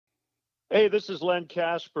Hey, this is Len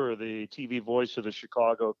Casper, the TV voice of the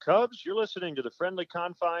Chicago Cubs. You're listening to the Friendly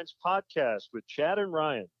Confines podcast with Chad and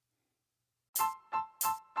Ryan.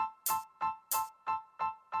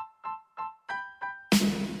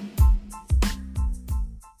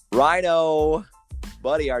 Rhino,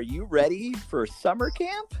 buddy, are you ready for summer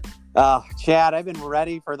camp? Chad, I've been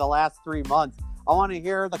ready for the last 3 months. I want to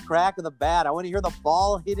hear the crack of the bat. I want to hear the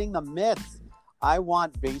ball hitting the mitts. I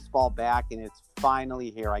want baseball back, and it's finally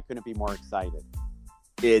here. I couldn't be more excited.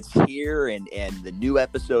 It's here, and the new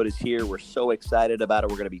episode is here. We're so excited about it.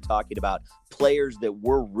 We're going to be talking about players that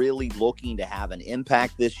we're really looking to have an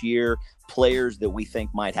impact this year, players that we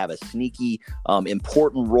think might have a sneaky,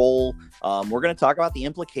 important role. We're going to talk about the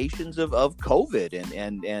implications of COVID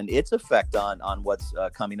and its effect on what's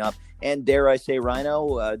coming up. And dare I say,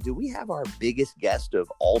 Rhino, do we have our biggest guest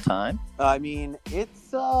of all time? I mean,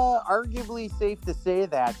 it's arguably safe to say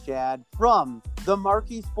that, Chad, from the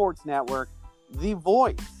Marquee Sports Network, the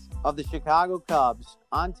voice of the Chicago Cubs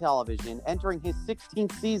on television, entering his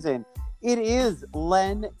 16th season. It is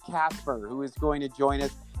Len Casper who is going to join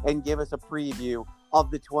us and give us a preview of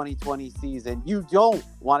the 2020 season. You don't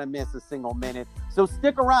want to miss a single minute, so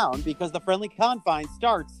stick around because the Friendly Confines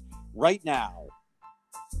starts right now.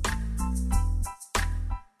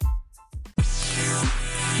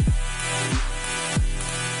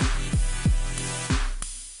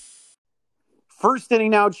 First inning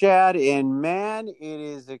now, Chad, and man, it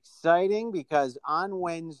is exciting because on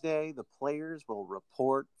Wednesday, the players will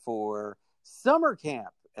report for summer camp,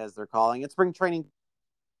 as they're calling it, spring training,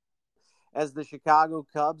 as the Chicago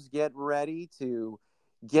Cubs get ready to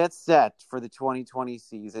get set for the 2020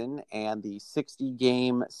 season and the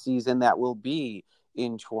 60-game season that will be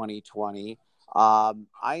in 2020. I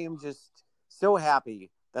am just so happy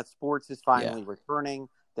that sports is finally returning,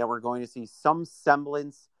 that we're going to see some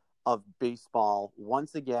semblance of baseball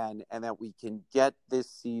once again, and that we can get this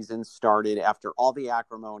season started after all the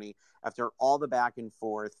acrimony, after all the back and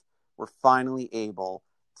forth. We're finally able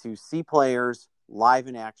to see players live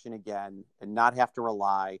in action again and not have to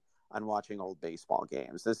rely on watching old baseball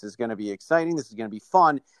games. This is going to be exciting. This is going to be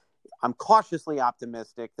fun. I'm cautiously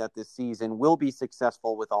optimistic that this season will be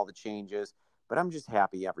successful with all the changes, but I'm just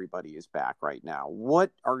happy everybody is back right now.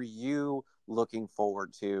 What are you looking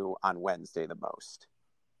forward to on Wednesday the most?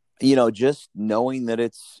 You know, just knowing that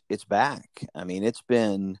it's back. I mean, it's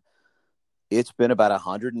been about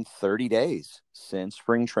 130 days since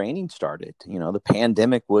spring training started. You know, the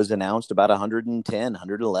pandemic was announced about 110,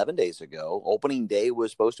 111 days ago. Opening day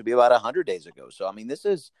was supposed to be about 100 days ago. So, I mean, that's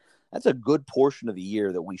a good portion of the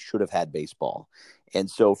year that we should have had baseball.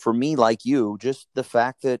 And so for me, like you, just the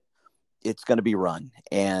fact that it's going to be run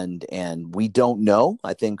and we don't know.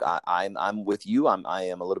 I think I'm with you. I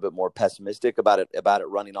am a little bit more pessimistic about it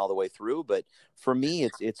running all the way through. But for me,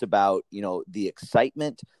 it's about, you know, the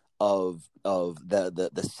excitement of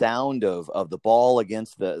the sound of the ball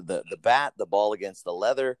against the bat, the ball against the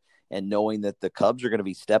leather, and knowing that the Cubs are going to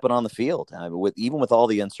be stepping on the field. Even with all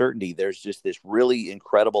the uncertainty, there's just this really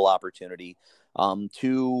incredible opportunity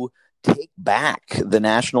to take back the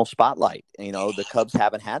national spotlight. You know, the Cubs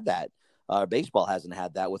haven't had that. Baseball hasn't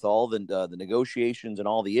had that with all the negotiations and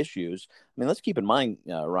all the issues. I mean, let's keep in mind,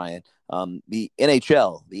 Ryan, the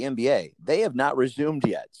NHL, the NBA, they have not resumed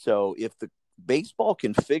yet. So if the baseball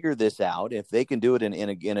can figure this out, if they can do it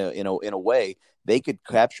in a way, they could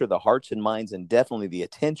capture the hearts and minds and definitely the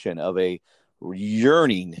attention of a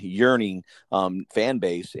yearning fan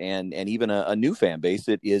base and even a new fan base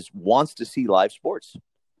that wants to see live sports.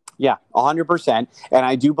 Yeah, 100%. And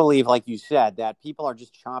I do believe, like you said, that people are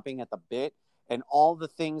just chomping at the bit, and all the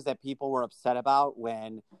things that people were upset about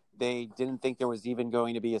when they didn't think there was even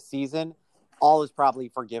going to be a season, all is probably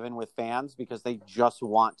forgiven with fans because they just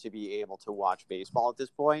want to be able to watch baseball at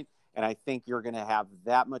this point. And I think you're going to have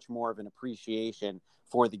that much more of an appreciation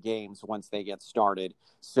for the games once they get started.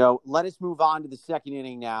 So let us move on to the second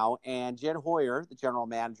inning now. And Jed Hoyer, the general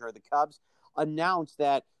manager of the Cubs, announced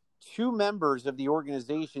that 2 members of the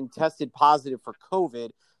organization tested positive for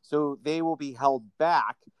COVID, so they will be held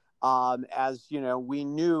back. As you know, we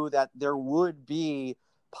knew that there would be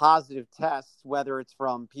positive tests, whether it's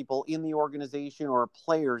from people in the organization or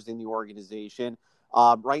players in the organization.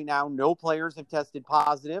 Right now, no players have tested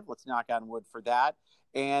positive. Let's knock on wood for that.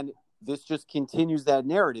 And this just continues that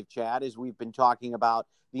narrative, Chad, as we've been talking about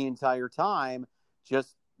the entire time,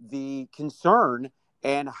 just the concern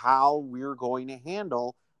and how we're going to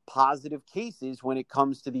handle positive cases when it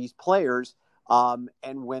comes to these players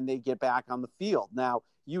and when they get back on the field. Now,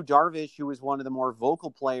 Yu Darvish, who is one of the more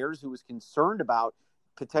vocal players who was concerned about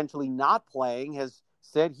potentially not playing, has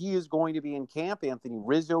said he is going to be in camp. Anthony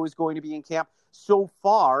Rizzo is going to be in camp. So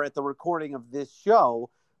far, at the recording of this show,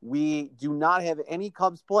 we do not have any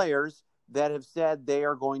Cubs players that have said they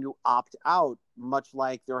are going to opt out, much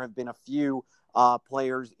like there have been a few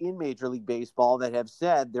players in Major League Baseball that have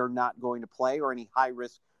said they're not going to play, or any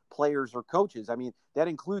high-risk players or coaches. I mean, that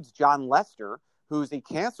includes John Lester, who's a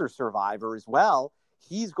cancer survivor as well.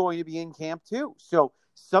 He's going to be in camp too. So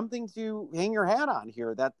something to hang your hat on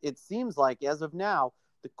here, that it seems like as of now,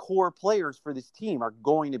 the core players for this team are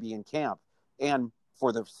going to be in camp and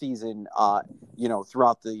for the season,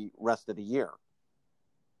 throughout the rest of the year.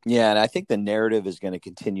 Yeah, and I think the narrative is going to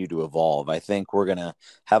continue to evolve. I think we're going to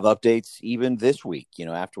have updates even this week.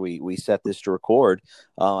 After we set this to record,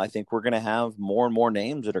 I think we're going to have more and more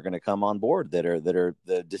names that are going to come on board that are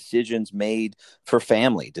the decisions made for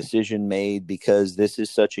family, decision made because this is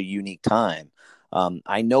such a unique time.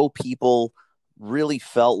 I know people really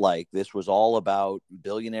felt like this was all about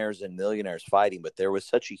billionaires and millionaires fighting, but there was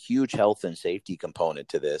such a huge health and safety component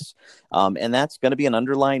to this. And that's going to be an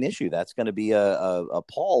underlying issue. That's going to be a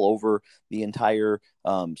pall over the entire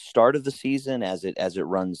start of the season as it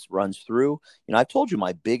runs through. I've told you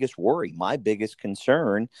my biggest worry, my biggest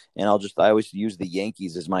concern, and I always use the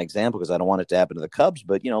Yankees as my example because I don't want it to happen to the Cubs,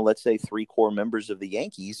 but let's say 3 core members of the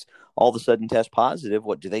Yankees all of a sudden test positive.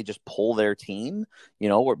 What do they just pull their team,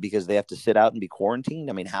 or because they have to sit out and be quarantined?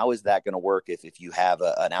 I mean, how is that going to work if you have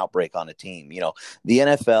an outbreak on a team? The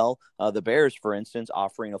NFL, the Bears, for instance,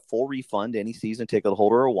 offering a full refund to any season ticket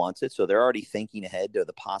holder who wants it. So they're already thinking ahead to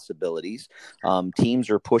the possibilities. Teams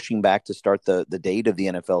are pushing back to start the date of the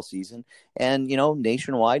NFL season. And,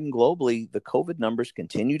 nationwide and globally, the COVID numbers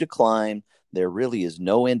continue to climb. There really is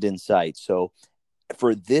no end in sight. So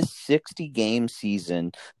for this 60-game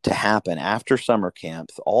season to happen after summer camp,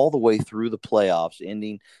 all the way through the playoffs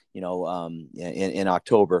ending, in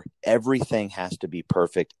October, everything has to be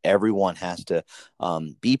perfect. Everyone has to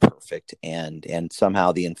be perfect, and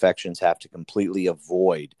somehow the infections have to completely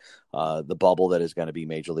avoid the bubble that is going to be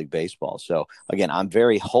Major League Baseball. So again, I'm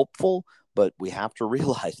very hopeful, but we have to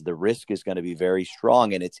realize the risk is going to be very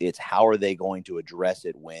strong, and it's how are they going to address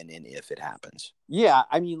it when and if it happens? Yeah,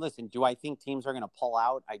 I mean, listen, do I think teams are going to pull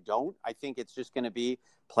out? I don't. I think it's just going to be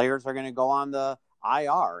players are going to go on the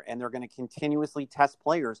IR, and they're going to continuously test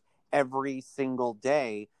players every single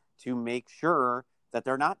day to make sure that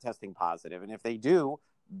they're not testing positive. And if they do,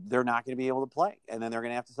 they're not going to be able to play. And then they're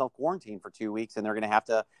going to have to self-quarantine for 2 weeks, and they're going to have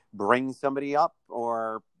to bring somebody up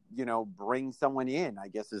or bring someone in, I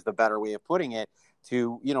guess is the better way of putting it,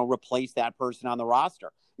 to, replace that person on the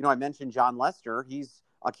roster. I mentioned John Lester. He's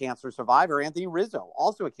a cancer survivor. Anthony Rizzo,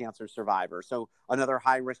 also a cancer survivor. So another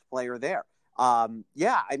high-risk player there. I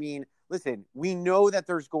mean, listen, we know that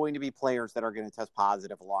there's going to be players that are going to test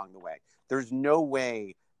positive along the way. There's no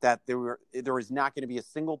way that there is not going to be a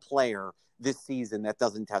single player this season that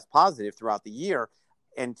doesn't test positive throughout the year.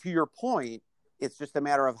 And to your point, it's just a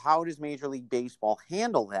matter of how does Major League Baseball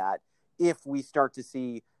handle that if we start to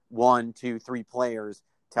see 1, 2, 3 players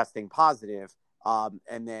testing positive,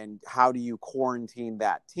 and then how do you quarantine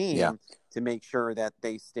that team to make sure that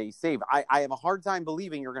they stay safe? I have a hard time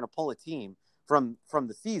believing you're going to pull a team from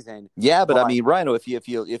the season. Yeah, but I mean, Rhino,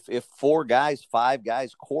 if 4 guys, 5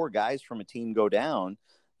 guys, core guys from a team go down,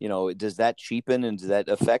 does that cheapen and does that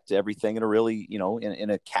affect everything in a really, in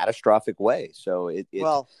a catastrophic way? So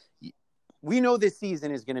we know this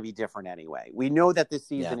season is going to be different anyway. We know that this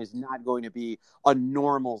season is not going to be a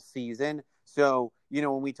normal season. So,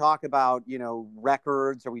 when we talk about,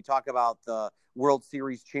 records, or we talk about the World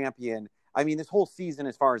Series champion, I mean, this whole season,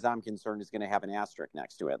 as far as I'm concerned, is going to have an asterisk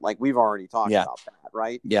next to it. Like we've already talked about that,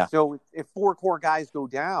 right? Yeah. So if 4 core guys go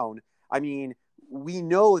down, I mean, we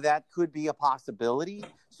know that could be a possibility.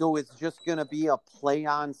 So it's just going to be a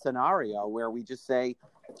play-on scenario where we just say,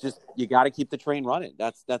 you got to keep the train running.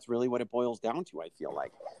 That's really what it boils down to, I feel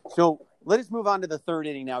like. So let us move on to the 3rd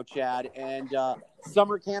inning now, Chad. And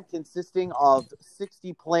summer camp consisting of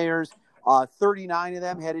 60 players, 39 of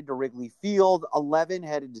them headed to Wrigley Field, 11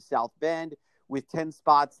 headed to South Bend, with 10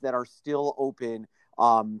 spots that are still open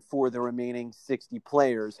for the remaining 60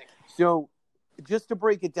 players. So just to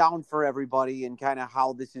break it down for everybody and kind of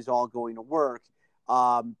how this is all going to work,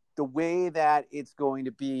 the way that it's going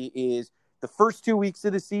to be is the first 2 weeks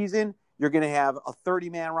of the season, you're going to have a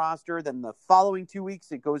 30-man roster. Then the following 2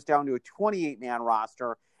 weeks, it goes down to a 28-man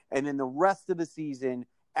roster. And then the rest of the season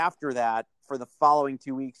after that, for the following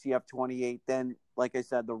 2 weeks, you have 28. Then, like I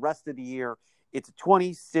said, the rest of the year, it's a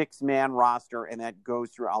 26-man roster, and that goes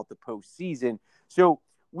throughout the postseason. So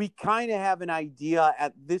we kind of have an idea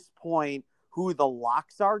at this point who the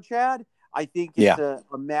locks are, Chad. I think it's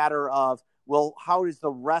a matter of well, how does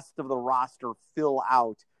the rest of the roster fill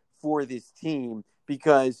out for this team?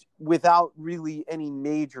 Because without really any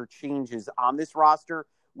major changes on this roster,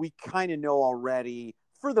 we kind of know already,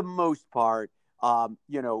 for the most part,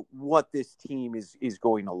 what this team is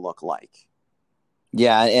going to look like.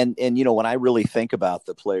 Yeah, and when I really think about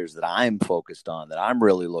the players that I'm focused on, that I'm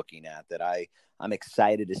really looking at, that I'm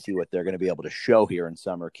excited to see what they're going to be able to show here in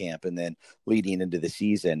summer camp and then leading into the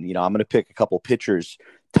season. I'm going to pick a couple pitchers.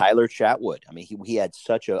 Tyler Chatwood. I mean, he had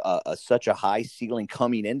such a high ceiling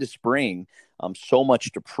coming into spring, so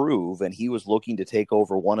much to prove, and he was looking to take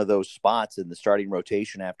over one of those spots in the starting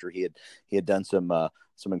rotation after he had done some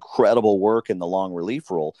incredible work in the long relief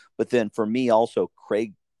role. But then for me, also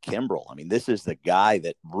Craig Kimbrell. I mean, this is the guy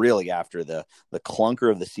that really, after the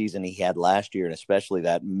clunker of the season he had last year, and especially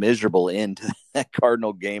that miserable end to that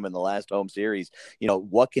Cardinal game in the last home series,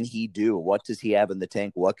 what can he do? What does he have in the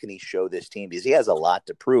tank? What can he show this team? Because he has a lot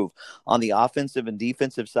to prove on the offensive and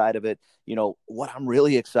defensive side of it. What I'm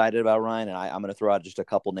really excited about, Ryan, and I'm going to throw out just a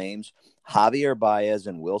couple names: Javier Baez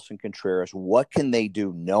and Wilson Contreras. What can they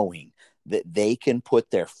do knowing that they can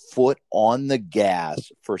put their foot on the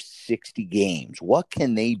gas for 60 games? What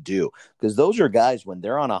can they do? Because those are guys, when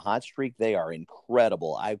they're on a hot streak, they are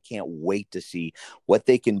incredible. I can't wait to see what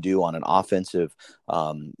they can do on an offensive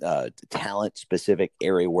talent-specific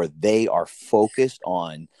area where they are focused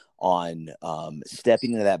on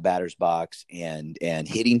stepping into that batter's box and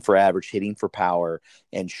hitting for average, hitting for power,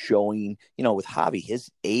 and showing, with Javi,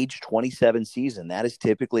 his age 27 season, that is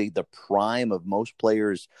typically the prime of most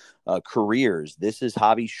players' careers. This is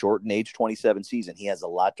Javi's shortened age 27 season. He has a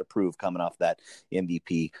lot to prove coming off that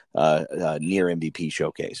MVP, near MVP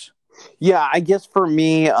showcase. Yeah, I guess for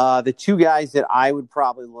me, the two guys that I would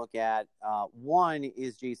probably look at, one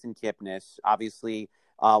is Jason Kipnis. Obviously,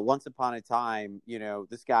 once upon a time,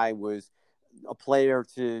 this guy was a player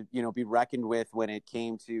to, be reckoned with when it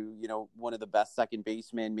came to, one of the best second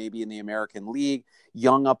basemen, maybe in the American League,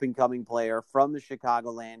 young up and coming player from the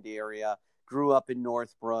Chicagoland area, grew up in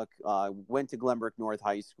Northbrook, went to Glenbrook North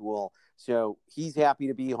High School. So he's happy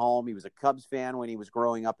to be home. He was a Cubs fan when he was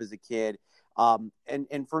growing up as a kid.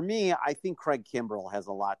 And for me, I think Craig Kimbrell has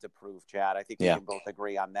a lot to prove, Chad. I think we can both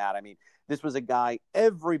agree on that. I mean, this was a guy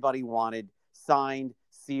everybody wanted, signed,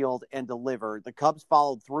 sealed, and delivered. The Cubs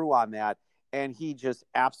followed through on that, and he just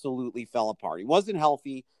absolutely fell apart. He wasn't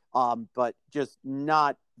healthy, but just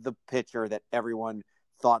not the pitcher that everyone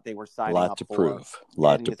thought they were signing up for. A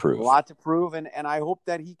lot to prove. And I hope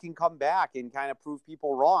that he can come back and kind of prove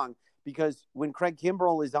people wrong, because when Craig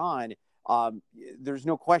Kimbrell is on, there's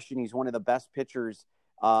no question he's one of the best pitchers,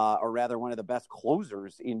 or rather one of the best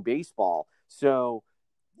closers in baseball. So,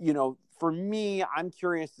 for me, I'm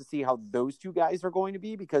curious to see how those two guys are going to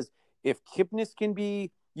be, because if Kipnis can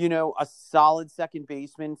be, a solid second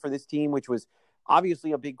baseman for this team, which was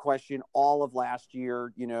obviously a big question all of last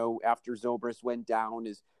year, after Zobrist went down,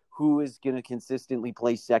 is who is going to consistently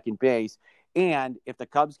play second base. And if the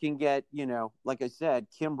Cubs can get, like I said,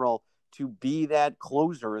 Kimbrell to be that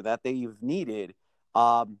closer that they've needed,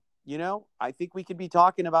 I think we could be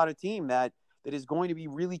talking about a team that is going to be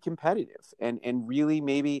really competitive and really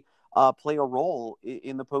maybe play a role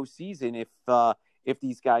in the postseason if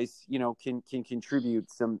these guys, can contribute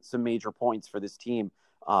some major points for this team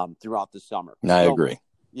throughout the summer. I agree.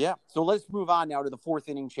 Yeah. So let's move on now to the fourth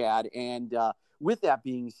inning, Chad. And with that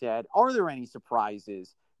being said, are there any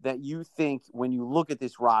surprises that you think when you look at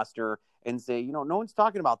this roster and say, no one's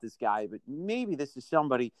talking about this guy, but maybe this is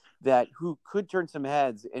somebody who could turn some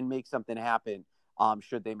heads and make something happen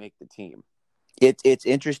should they make the team? It's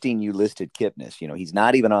interesting you listed Kipnis. He's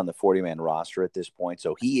not even on the 40-man roster at this point.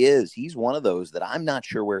 So he's one of those that I'm not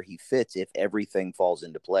sure where he fits if everything falls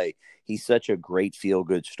into play. He's such a great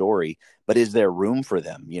feel-good story, but is there room for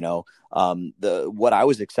them? What I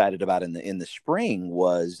was excited about in the spring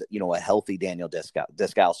was, a healthy Daniel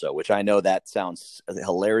Descalso, which I know that sounds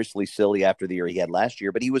hilariously silly after the year he had last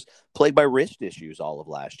year, but he was plagued by wrist issues all of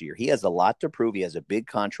last year. He has a lot to prove. He has a big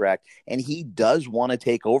contract, and he does want to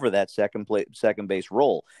take over that second base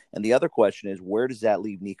role. And the other question is, where does that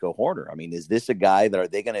leave Nico Hoerner? I mean, is this a guy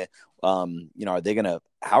that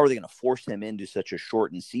how are they going to force him into such a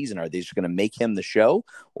shortened season? Are they just going to make him the show,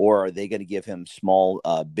 or are they going to give him small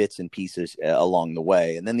bits and pieces along the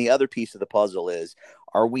way? And then the other piece of the puzzle is,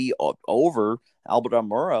 are we over Albert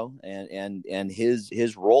Almora and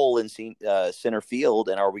his role in center field?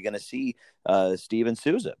 And are we going to see Steven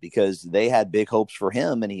Souza? Because they had big hopes for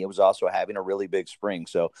him, and he was also having a really big spring.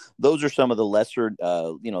 So those are some of the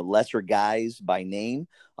lesser guys by name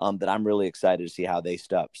that I'm really excited to see how they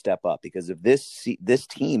step up. Because if this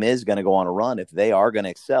team is going to go on a run, if they are going to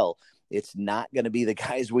excel, it's not going to be the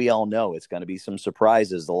guys we all know. It's going to be some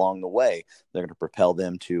surprises along the way. They're going to propel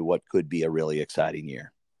them to what could be a really exciting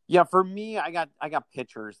year. Yeah, for me, I got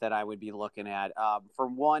pitchers that I would be looking at. For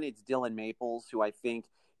one, it's Dylan Maples, who I think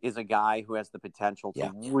is a guy who has the potential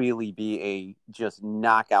to really be a just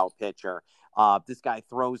knockout pitcher. This guy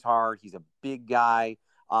throws hard. He's a big guy.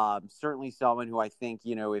 Certainly someone who I think,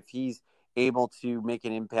 if he's able to make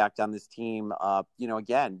an impact on this team,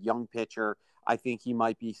 again, young pitcher, I think he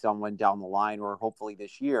might be someone down the line or hopefully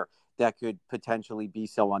this year that could potentially be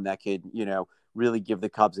someone that could, really give the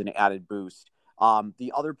Cubs an added boost.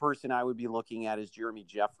 The other person I would be looking at is Jeremy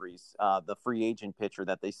Jeffries, the free agent pitcher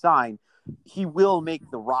that they signed. He will make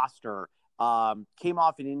the roster. Came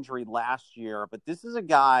off an injury last year, but this is a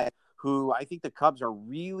guy who I think the Cubs are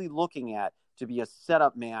really looking at to be a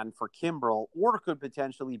setup man for Kimbrel, or could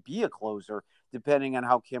potentially be a closer, depending on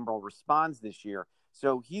how Kimbrel responds this year.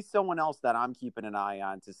 So he's someone else that I'm keeping an eye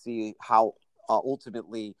on to see how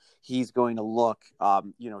ultimately he's going to look,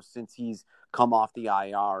 since he's come off the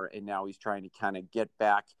IR and now he's trying to kind of get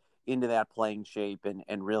back into that playing shape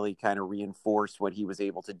and really kind of reinforce what he was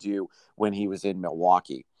able to do when he was in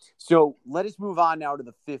Milwaukee. So let us move on now to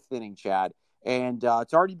the fifth inning, Chad. And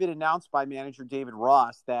it's already been announced by manager David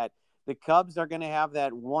Ross that the Cubs are going to have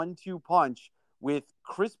that 1-2 punch with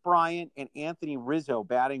Chris Bryant and Anthony Rizzo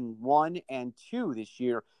batting 1 and 2 this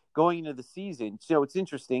year going into the season. So it's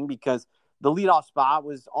interesting because the leadoff spot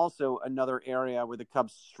was also another area where the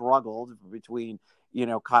Cubs struggled between,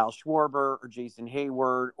 Kyle Schwarber or Jason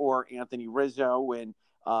Hayward or Anthony Rizzo. When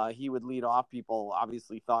he would lead off, people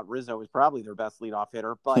obviously thought Rizzo was probably their best leadoff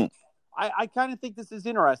hitter. But I kind of think this is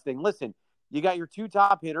interesting. Listen, you got your two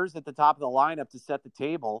top hitters at the top of the lineup to set the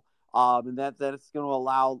table. And that's going to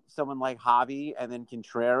allow someone like Javi and then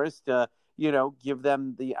Contreras to, give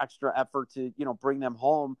them the extra effort to, bring them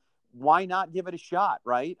home. Why not give it a shot,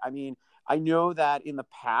 right? I mean, I know that in the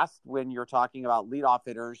past, when you're talking about leadoff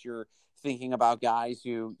hitters, you're thinking about guys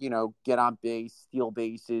who, get on base, steal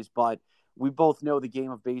bases. But we both know the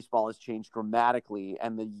game of baseball has changed dramatically.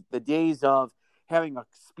 And the days of having a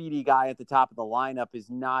speedy guy at the top of the lineup is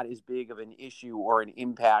not as big of an issue or an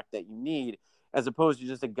impact that you need, as opposed to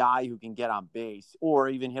just a guy who can get on base or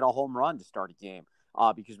even hit a home run to start a game,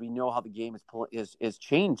 because we know how the game is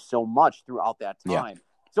changed so much throughout that time. Yeah.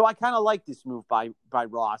 So I kind of like this move by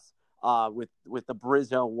Ross with the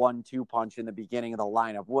Brizzo 1-2 punch in the beginning of the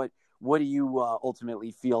lineup. What do you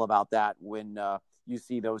ultimately feel about that when you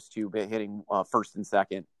see those two hitting first and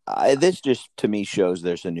second? This just, to me, shows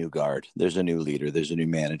there's a new guard, there's a new leader, there's a new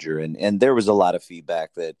manager. And there was a lot of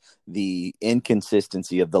feedback that the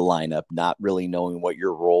inconsistency of the lineup, not really knowing what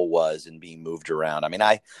your role was and being moved around. I mean,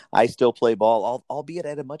 I still play ball, albeit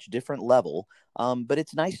at a much different level. But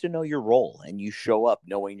it's nice to know your role and you show up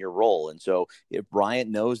knowing your role. And so if Bryant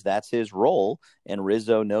knows that's his role and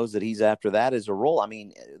Rizzo knows that he's after that as a role, I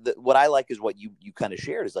mean, what I like is what you kind of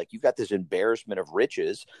shared is like, you've got this embarrassment of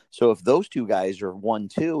riches. So if those two guys are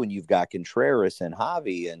 1-2 and you've got Contreras and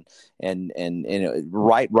Javi and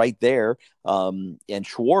right there, and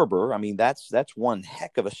Schwarber, I mean, that's one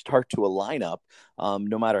heck of a start to a lineup,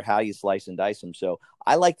 no matter how you slice and dice them. So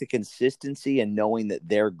I like the consistency and knowing that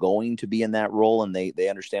they're going to be in that role and they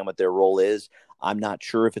understand what their role is. I'm not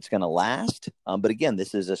sure if it's going to last. But again,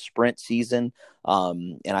 this is a sprint season.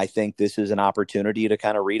 And I think this is an opportunity to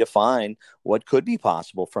kind of redefine what could be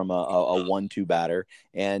possible from a 1-2 batter.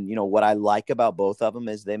 And, what I like about both of them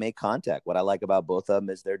is they make contact. What I like about both of them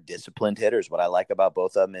is they're disciplined hitters. What I like about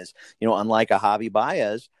both of them is, unlike a Javi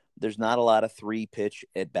Baez, there's not a lot of 3-pitch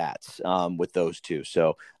at bats with those two.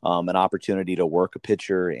 So an opportunity to work a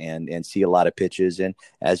pitcher and see a lot of pitches. And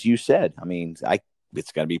as you said, I mean,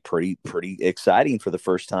 it's going to be pretty exciting for the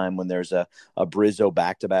first time when there's a Brizzo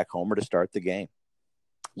back-to-back homer to start the game.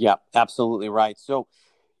 Yeah, absolutely right. So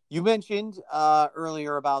you mentioned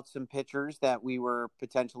earlier about some pitchers that we were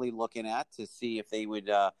potentially looking at to see if they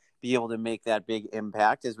would be able to make that big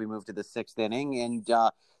impact as we move to the sixth inning. And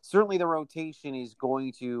certainly the rotation is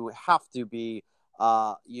going to have to be,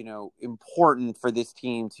 important for this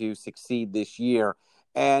team to succeed this year.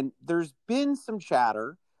 And there's been some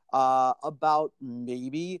chatter about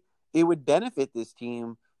maybe it would benefit this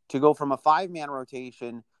team to go from a 5-man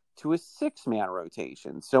rotation to a 6-man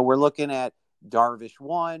rotation. So we're looking at Darvish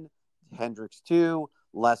 1, Hendricks 2,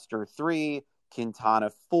 Lester 3,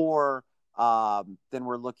 Quintana 4. Then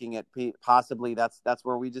we're looking at possibly that's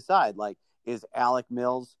where we decide, like, is Alec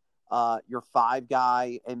Mills your 5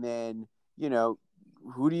 guy? And then,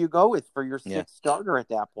 who do you go with for your 6th starter at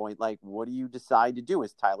that point? Like, what do you decide to do?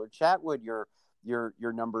 Is Tyler Chatwood your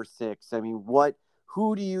number 6? I mean,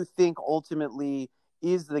 who do you think ultimately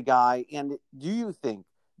is the guy? And do you think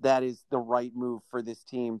that is the right move for this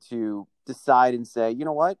team to decide and say, you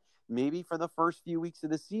know what, maybe for the first few weeks of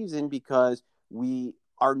the season, because we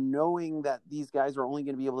are knowing that these guys are only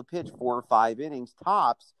going to be able to pitch 4 or 5 innings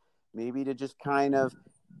tops, maybe to just kind of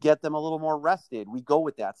get them a little more rested. We go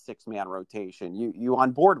with that 6-man rotation. You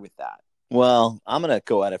on board with that? Well, I'm going to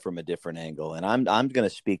go at it from a different angle, and I'm going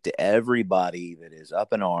to speak to everybody that is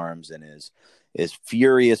up in arms and is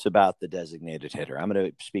furious about the designated hitter. I'm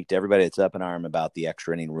going to speak to everybody that's up in arms about the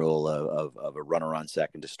extra inning rule of a runner on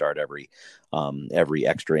second to start every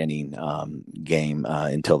extra inning game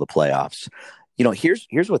until the playoffs.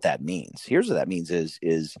 Here's what that means. Here's what that means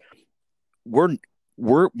is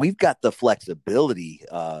we've got the flexibility.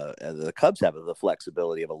 The Cubs have the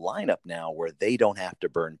flexibility of a lineup now where they don't have to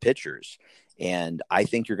burn pitchers. And I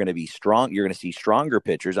think you're going to be strong. You're going to see stronger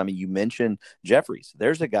pitchers. I mean, you mentioned Jeffries.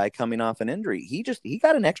 There's a guy coming off an injury. He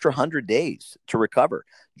got an extra 100 days to recover.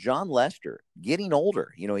 John Lester getting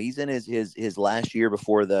older. He's in his last year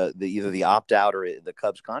before the either the opt out or the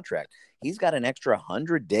Cubs contract. He's got an extra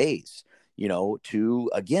 100 days to,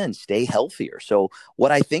 again, stay healthier. So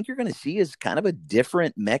what I think you're going to see is kind of a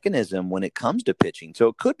different mechanism when it comes to pitching. So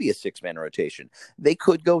it could be a 6-man rotation. They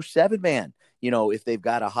could go 7-man, if they've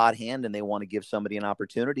got a hot hand and they want to give somebody an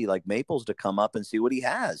opportunity like Maples to come up and see what he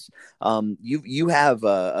has. You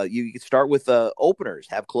can start with openers,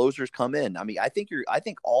 have closers come in. I mean, I think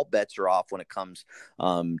all bets are off when it comes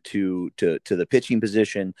to the pitching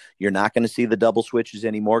position. You're not going to see the double switches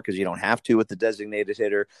anymore because you don't have to with the designated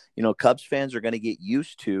hitter. Cubs fans are going to get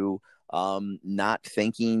used to not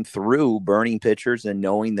thinking through burning pitchers and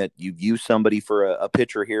knowing that you've used somebody for a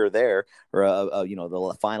pitcher here or there, or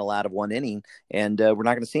the final out of one inning, and we're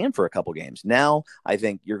not going to see him for a couple games. Now, I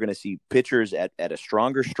think you're going to see pitchers at a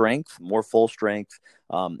stronger strength, more full strength,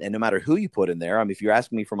 and no matter who you put in there. I mean, if you're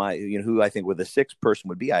asking me for my, who I think with a 6th person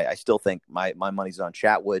would be, I still think my money's on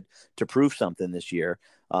Chatwood to prove something this year.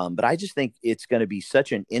 But I just think it's going to be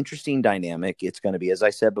such an interesting dynamic. It's going to be, as I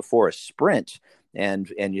said before, a sprint.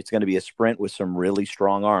 And it's going to be a sprint with some really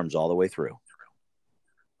strong arms all the way through.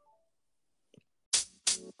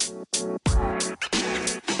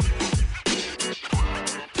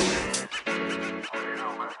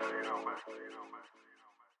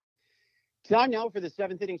 Time now for the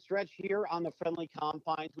 7th inning stretch here on the Friendly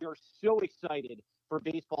Confines. We are so excited for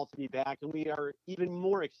baseball to be back, and we are even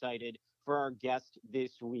more excited for our guest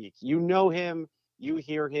this week. You know him, you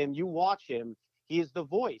hear him, you watch him. He is the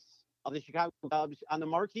voice of the Chicago Cubs on the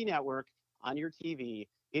Marquee Network on your TV.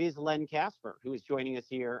 It is Len Kasper who is joining us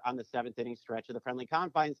here on the 7th inning stretch of the Friendly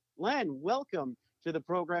Confines. Len, welcome to the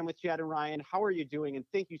program with Chad and Ryan. How are you doing? And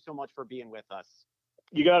thank you so much for being with us.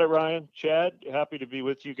 You got it, Ryan. Chad, happy to be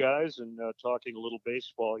with you guys and talking a little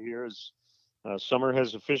baseball here as summer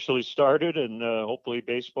has officially started, and hopefully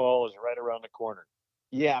baseball is right around the corner.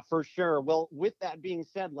 Yeah, for sure. Well, with that being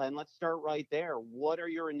said, Len, let's start right there. What are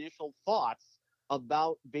your initial thoughts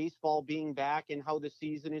about baseball being back and how the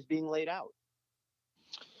season is being laid out?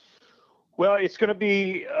 Well, it's going to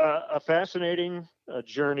be a fascinating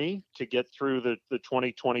journey to get through the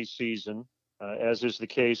 2020 season, as is the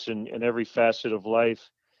case in every facet of life,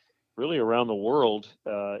 really around the world.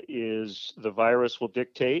 Is the virus will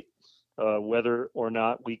dictate whether or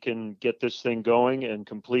not we can get this thing going and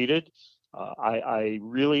completed. I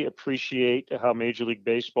really appreciate how Major League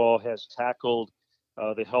Baseball has tackled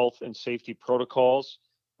the health and safety protocols.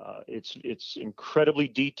 It's incredibly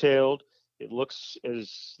detailed. It looks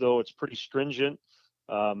as though it's pretty stringent.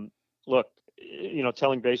 Look,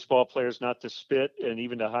 telling baseball players not to spit and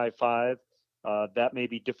even to high five, that may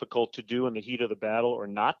be difficult to do in the heat of the battle or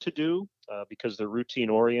not to do because they're routine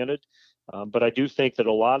oriented. But I do think that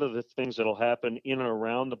a lot of the things that'll happen in and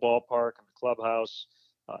around the ballpark and the clubhouse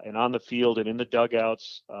and on the field and in the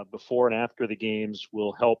dugouts before and after the games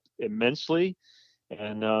will help immensely.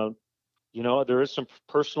 And, there is some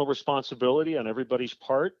personal responsibility on everybody's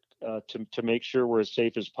part to make sure we're as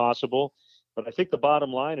safe as possible. But I think the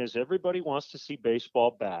bottom line is everybody wants to see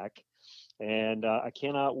baseball back. And I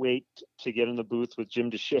cannot wait to get in the booth with Jim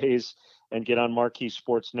Deshaies and get on Marquee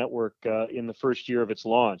Sports Network in the first year of its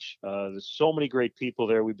launch. There's so many great people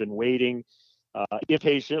there. We've been waiting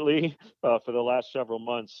impatiently for the last several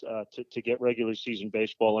months to get regular season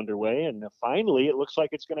baseball underway. And finally, it looks like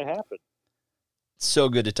it's going to happen. So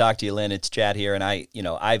good to talk to you, Lynn. It's Chad here. And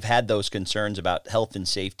I've had those concerns about health and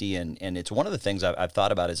safety. And it's one of the things I've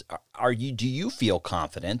thought about is, do you feel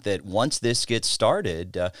confident that once this gets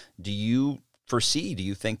started, do you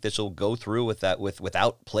think this will go through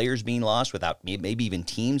without players being lost, without maybe even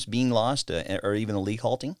teams being lost or even the league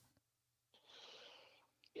halting?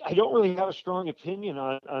 I don't really have a strong opinion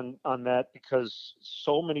on that because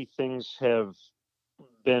so many things have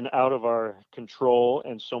been out of our control,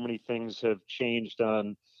 and so many things have changed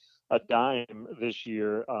on a dime this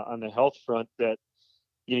year on the health front that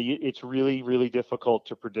it's really, really difficult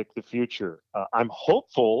to predict the future. I'm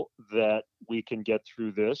hopeful that we can get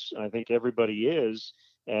through this, and I think everybody is.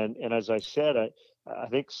 And as I said, I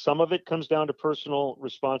think some of it comes down to personal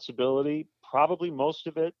responsibility. Probably most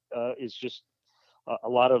of it is just a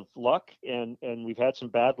lot of luck, and we've had some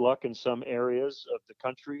bad luck in some areas of the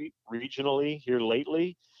country regionally here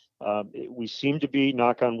lately. We seem to be,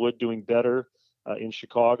 knock on wood, doing better in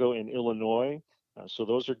Chicago and Illinois. So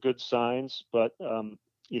those are good signs. But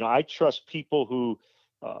I trust people who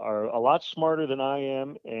are a lot smarter than I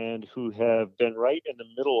am and who have been right in the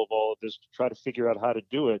middle of all of this to try to figure out how to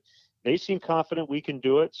do it. They seem confident we can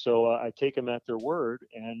do it, so I take them at their word.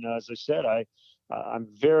 And as I said, I'm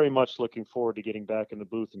very much looking forward to getting back in the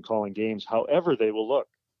booth and calling games, however they will look.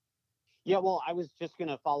 Yeah, well, I was just going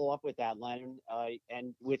to follow up with that, Len,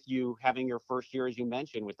 and with you having your first year, as you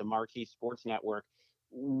mentioned, with the Marquee Sports Network.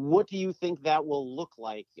 What do you think that will look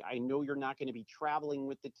like? I know you're not going to be traveling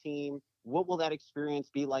with the team. What will that experience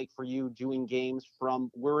be like for you doing games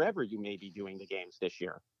from wherever you may be doing the games this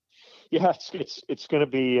year? Yeah, it's going to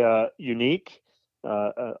be unique,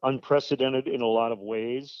 unprecedented in a lot of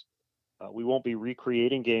ways. We won't be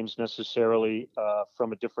recreating games necessarily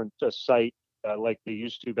from a different site like they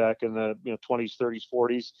used to back in the 20s, 30s,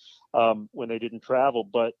 40s when they didn't travel.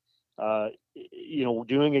 But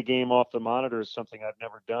doing a game off the monitor is something I've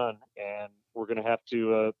never done, and we're going to have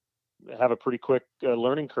to have a pretty quick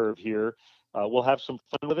learning curve here. We'll have some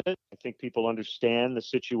fun with it. I think people understand the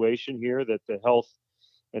situation here, that the health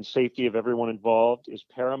and safety of everyone involved is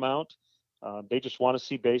paramount. They just want to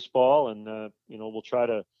see baseball, and we'll try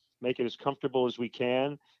to make it as comfortable as we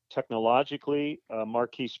can. Technologically,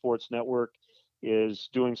 Marquee Sports Network is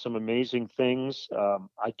doing some amazing things.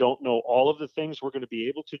 I don't know all of the things we're going to be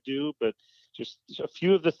able to do, but just a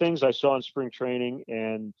few of the things I saw in spring training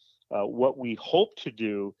and what we hope to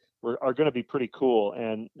do are going to be pretty cool.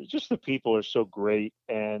 And just the people are so great,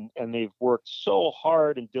 and they've worked so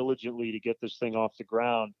hard and diligently to get this thing off the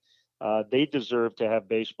ground. They deserve to have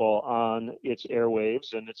baseball on its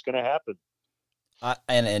airwaves, and it's going to happen.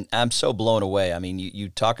 And I'm so blown away. I mean, you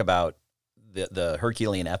talk about the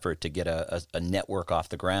Herculean effort to get a network off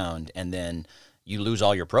the ground, and then you lose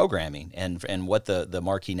all your programming. And what the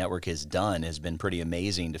Marquee Network has done has been pretty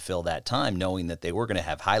amazing to fill that time, knowing that they were going to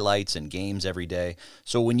have highlights and games every day.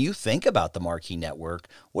 So when you think about the Marquee Network,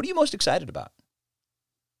 what are you most excited about?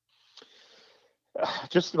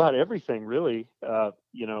 Just about everything, really. As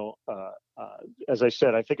I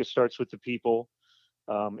said, I think it starts with the people.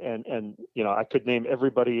 And I could name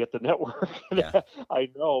everybody at the network. Yeah. I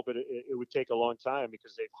know, but it would take a long time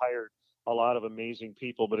because they've hired a lot of amazing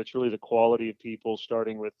people. But it's really the quality of people,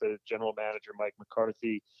 starting with the general manager, Mike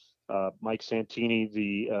McCarthy, Mike Santini,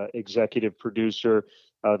 the executive producer.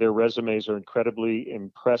 Their resumes are incredibly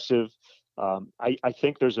impressive. I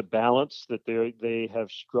think there's a balance that they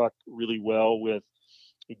have struck really well with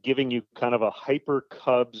giving you kind of a hyper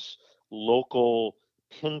Cubs local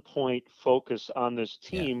pinpoint focus on this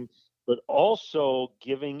team, but also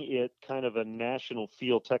giving it kind of a national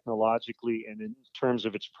feel technologically and in terms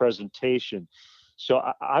of its presentation. So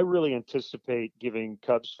I really anticipate giving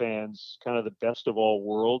Cubs fans kind of the best of all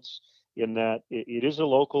worlds, in that it is a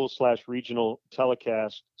local / regional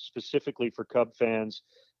telecast specifically for Cub fans.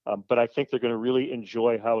 But I think they're going to really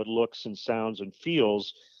enjoy how it looks and sounds and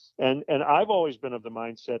feels. And I've always been of the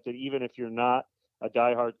mindset that even if you're not a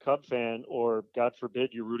diehard Cub fan, or God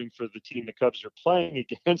forbid you're rooting for the team the Cubs are playing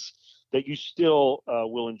against, that you still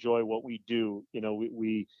will enjoy what we do.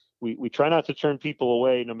 We try not to turn people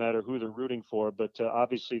away no matter who they're rooting for, but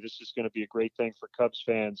obviously this is going to be a great thing for Cubs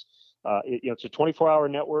fans. It's a 24-hour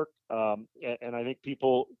network, and I think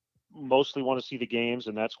people mostly want to see the games,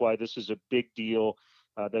 and that's why this is a big deal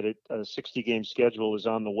that a 60-game schedule is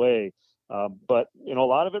on the way. But a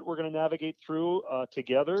lot of it we're going to navigate through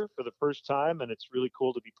together for the first time, and it's really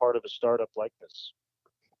cool to be part of a startup like this.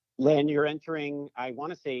 Len, you're entering, I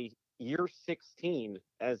want to say, year 16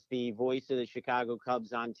 as the voice of the Chicago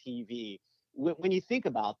Cubs on TV. When you think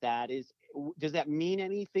about that, does that mean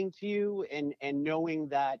anything to you? And knowing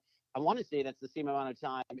that, I want to say that's the same amount of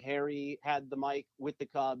time Harry had the mic with the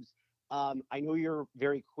Cubs. I know you're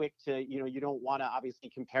very quick to, you don't want to obviously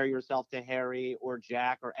compare yourself to Harry or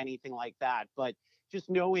Jack or anything like that, but just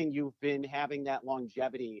knowing you've been having that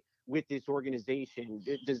longevity with this organization,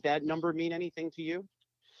 does that number mean anything to you?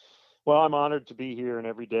 Well, I'm honored to be here, and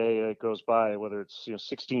every day it goes by, whether it's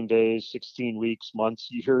 16 days, 16 weeks, months,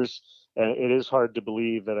 years, and it is hard to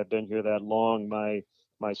believe that I've been here that long.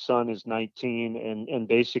 My son is 19, and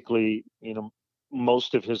basically,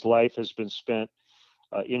 most of his life has been spent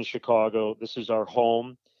in Chicago. This is our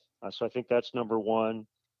home. So I think that's number one.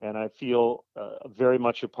 And I feel very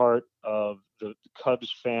much a part of the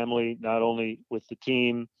Cubs family, not only with the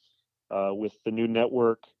team, with the new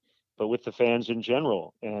network, but with the fans in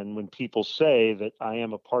general. And when people say that I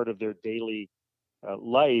am a part of their daily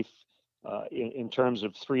life, in terms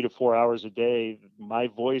of 3 to 4 hours a day, my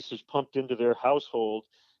voice is pumped into their household.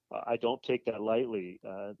 I don't take that lightly.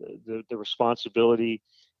 The responsibility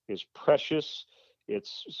is precious,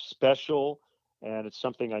 it's special, and it's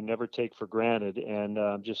something I never take for granted. And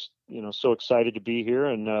I'm just, so excited to be here,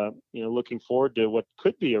 and looking forward to what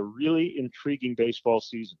could be a really intriguing baseball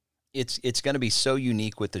season. It's going to be so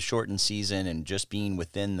unique with the shortened season and just being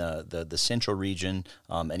within the central region,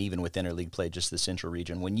 and even with interleague play, just the central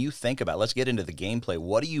region. When you think about, let's get into the gameplay.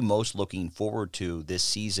 What are you most looking forward to this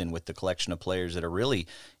season with the collection of players that are really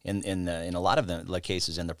in a lot of the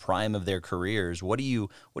cases in the prime of their careers? What do you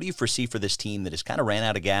foresee for this team that has kind of ran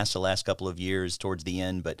out of gas the last couple of years towards the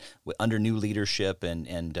end, but under new leadership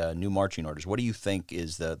and new marching orders? What do you think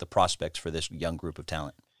is the prospects for this young group of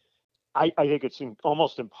talent? I think it's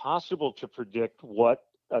almost impossible to predict what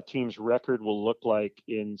a team's record will look like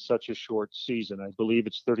in such a short season. I believe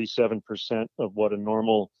it's 37% of what a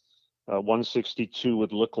normal 162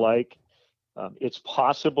 would look like. It's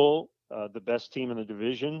possible the best team in the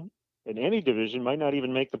division, in any division, might not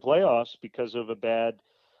even make the playoffs because of a bad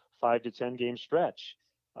 5 to 10 game stretch.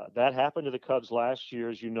 That happened to the Cubs last year,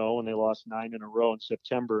 as you know, when they lost 9 in a row in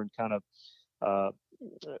September and kind of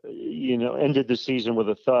ended the season with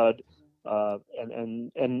a thud.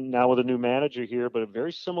 And now with a new manager here, but a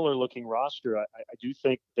very similar looking roster, I do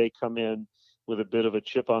think they come in with a bit of a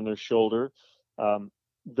chip on their shoulder.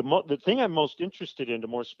 The thing I'm most interested in, to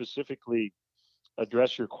more specifically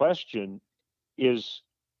address your question, is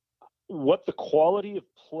what the quality of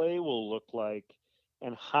play will look like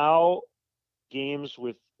and how games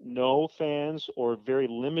with no fans or very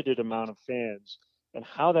limited amount of fans, and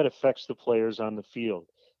how that affects the players on the field.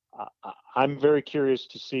 I'm very curious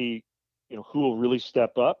to see who will really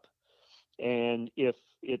step up, and if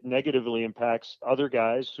it negatively impacts other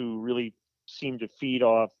guys who really seem to feed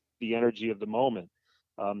off the energy of the moment.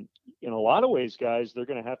 In a lot of ways, guys, they're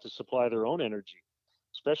going to have to supply their own energy,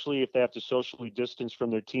 especially if they have to socially distance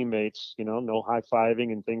from their teammates, no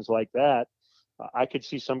high-fiving and things like that. I could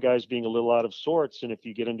see some guys being a little out of sorts, and if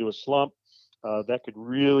you get into a slump, that could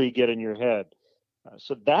really get in your head.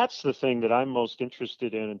 So that's the thing that I'm most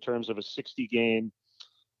interested in terms of a 60-game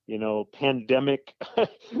pandemic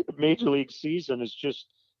major league season, is just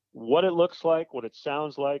what it looks like, what it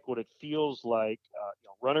sounds like, what it feels like.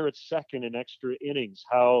 Runner at second in extra innings,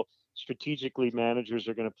 how strategically managers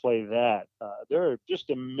are going to play that. There are just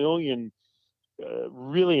a million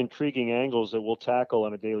really intriguing angles that we'll tackle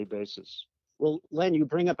on a daily basis. Well, Len, you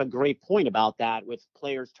bring up a great point about that, with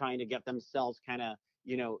players trying to get themselves kind of,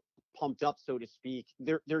 pumped up, so to speak.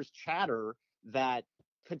 There's chatter that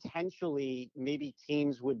potentially maybe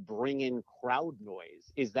teams would bring in crowd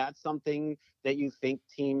noise. Is that something that you think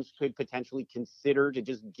teams could potentially consider to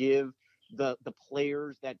just give the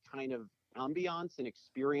players that kind of ambiance and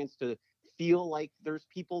experience, to feel like there's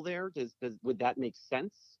people there? Would that make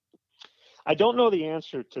sense? I don't know the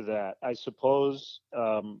answer to that. I suppose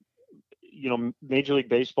Major League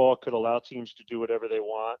Baseball could allow teams to do whatever they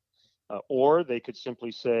want, or they could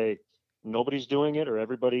simply say nobody's doing it or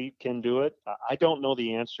everybody can do it. I don't know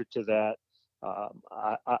the answer to that.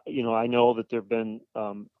 I know that there have been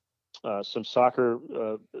some soccer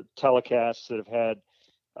telecasts that have had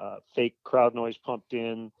fake crowd noise pumped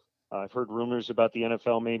in. I've heard rumors about the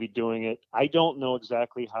NFL maybe doing it. I don't know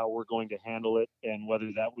exactly how we're going to handle it, and whether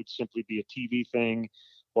that would simply be a TV thing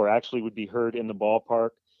or actually would be heard in the ballpark.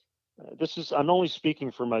 I'm only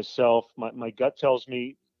speaking for myself. My gut tells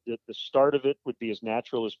me that the start of it would be as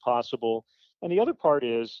natural as possible. And the other part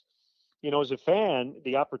is, as a fan,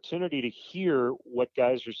 the opportunity to hear what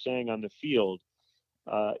guys are saying on the field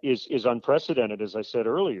is unprecedented, as I said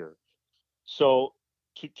earlier. So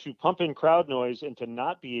to pump in crowd noise and to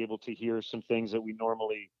not be able to hear some things that we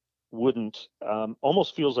normally wouldn't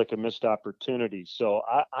almost feels like a missed opportunity. So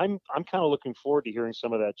I'm kind of looking forward to hearing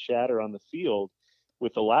some of that chatter on the field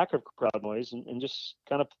with the lack of crowd noise, and just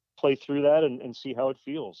kind of play through that and see how it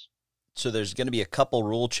feels. So there's going to be a couple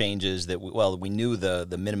rule changes that, we knew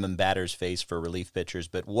the minimum batters face for relief pitchers,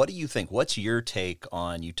 but what do you think? What's your take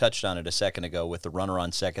on, you touched on it a second ago with the runner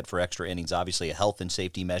on second for extra innings, obviously a health and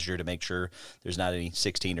safety measure to make sure there's not any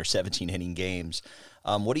 16 or 17 inning games.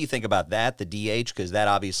 What do you think about that, the DH? Because that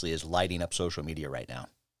obviously is lighting up social media right now.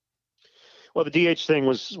 Well, the DH thing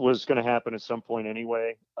was going to happen at some point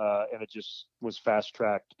anyway, and it just was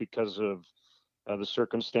fast-tracked because of the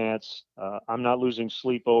circumstance. I'm not losing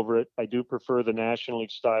sleep over it. I do prefer the National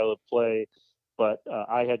League style of play, but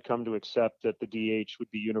I had come to accept that the DH would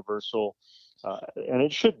be universal, and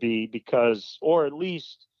it should be because, or at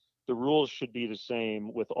least the rules should be the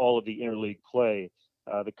same with all of the interleague play.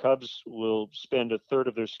 The Cubs will spend a third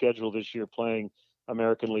of their schedule this year playing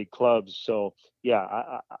American League clubs. So,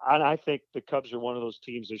 yeah, I think the Cubs are one of those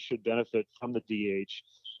teams that should benefit from the DH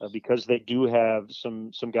because they do have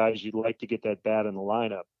some guys you'd like to get that bat in the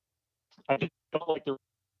lineup. I just don't like the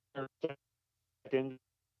second.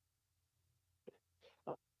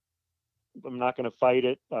 I'm not going to fight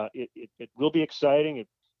it. It will be exciting.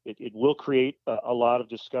 It will create a lot of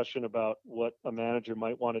discussion about what a manager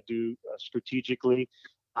might want to do strategically.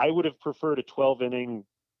 I would have preferred a 12 inning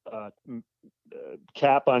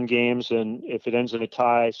cap on games, and if it ends in a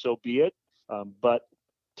tie, so be it. But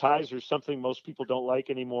ties are something most people don't like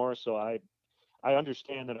anymore. So I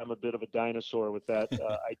understand that I'm a bit of a dinosaur with that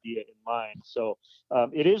idea in mind. So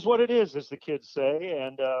it is what it is, as the kids say,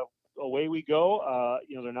 and away we go.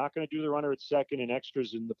 They're not going to do the runner at second in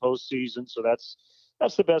extras in the postseason, so that's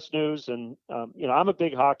the best news. And I'm a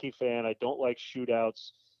big hockey fan. I don't like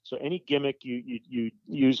shootouts. So any gimmick you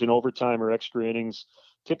use in overtime or extra innings,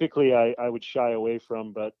 typically I would shy away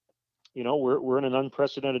from. But we're in an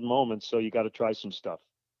unprecedented moment, so you got to try some stuff.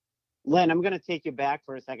 Len, I'm going to take you back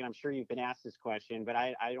for a second. I'm sure you've been asked this question, but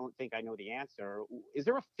I don't think I know the answer. Is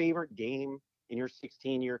there a favorite game in your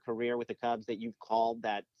 16-year career with the Cubs that you've called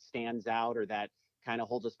that stands out or that kind of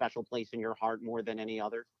holds a special place in your heart more than any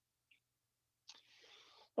other?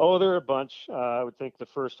 Oh, there are a bunch. I would think the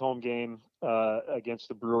first home game against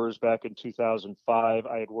the Brewers back in 2005.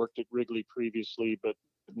 I had worked at Wrigley previously, but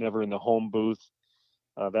never in the home booth.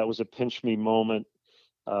 That was a pinch me moment.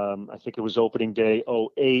 I think it was opening day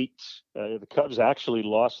 2008. The Cubs actually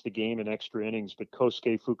lost the game in extra innings, but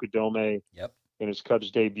Kosuke Fukudome, in his Cubs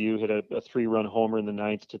debut, hit a 3-run homer in the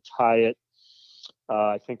ninth to tie it.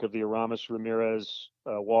 I think of the Aramis Ramirez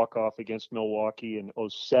walk-off against Milwaukee in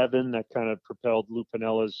 2007. That kind of propelled Lou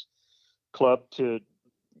Piniella's club to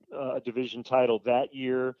a division title that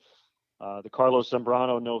year. The Carlos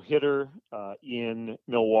Zambrano no-hitter in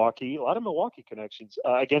Milwaukee. A lot of Milwaukee connections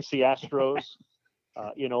against the Astros.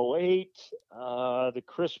 In 2008, the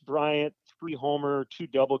Chris Bryant 3-homer,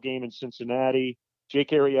 2-double game in Cincinnati.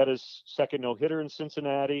 Jake Arrieta's second no-hitter in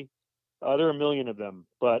Cincinnati. There are a million of them,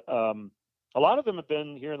 but a lot of them have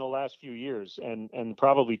been here in the last few years, and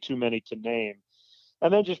probably too many to name.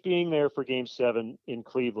 And then just being there for Game 7 in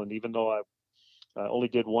Cleveland, even though I only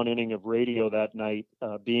did one inning of radio that night,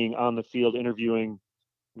 being on the field interviewing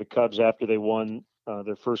the Cubs after they won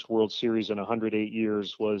their first World Series in 108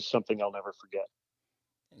 years was something I'll never forget.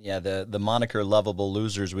 Yeah, the moniker "lovable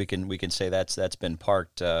losers," we can say that's been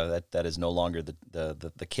parked. That is no longer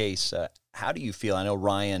the case. How do you feel? I know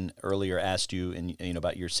Ryan earlier asked you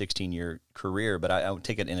about your 16-year career, but I would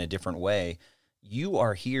take it in a different way. You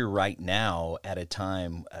are here right now at a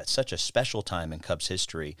time, such a special time in Cubs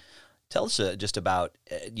history. Tell us just about,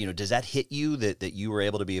 does that hit you that you were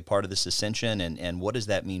able to be a part of this ascension, and what does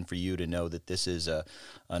that mean for you to know that this is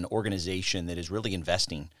an organization that is really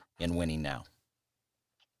investing in winning now?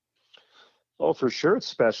 Oh, for sure, it's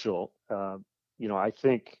special. I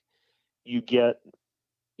think you get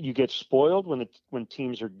spoiled when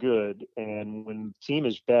teams are good, and when the team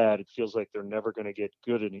is bad, it feels like they're never going to get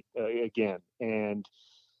good again. And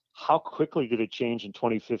how quickly did it change in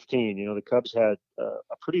 2015? The Cubs had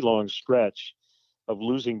a pretty long stretch of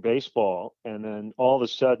losing baseball, and then all of a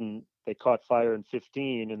sudden they caught fire in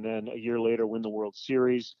 15, and then a year later win the World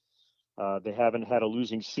Series. They haven't had a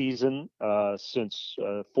losing season since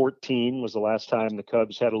 14 was the last time the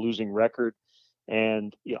Cubs had a losing record.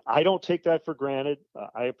 And I don't take that for granted.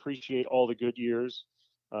 I appreciate all the good years,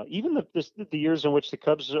 even the years in which the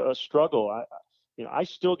Cubs struggle. I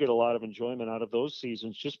still get a lot of enjoyment out of those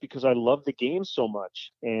seasons just because I love the game so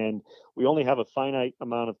much. And we only have a finite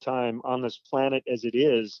amount of time on this planet as it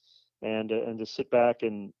is, and to sit back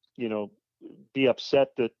and be upset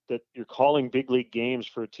that you're calling big league games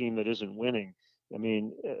for a team that isn't winning. I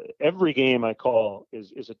mean, every game I call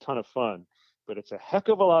is a ton of fun, but it's a heck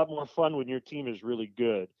of a lot more fun when your team is really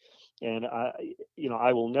good. And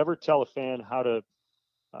I will never tell a fan how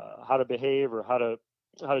to behave or how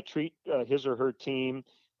to treat his or her team.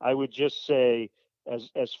 I would just say,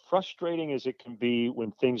 as frustrating as it can be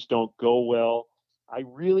when things don't go well, I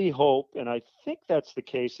really hope, and I think that's the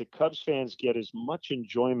case, that Cubs fans get as much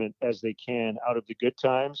enjoyment as they can out of the good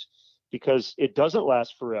times, because it doesn't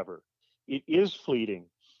last forever. It is fleeting.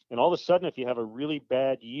 And all of a sudden, if you have a really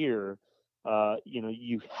bad year,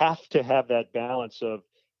 you have to have that balance of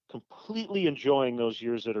completely enjoying those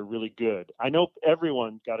years that are really good. I know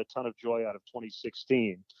everyone got a ton of joy out of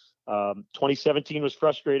 2016. 2017 was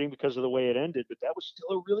frustrating because of the way it ended, but that was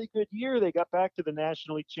still a really good year. They got back to the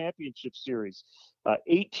National League Championship Series.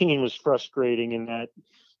 18 was frustrating in that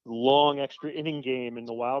long extra inning game in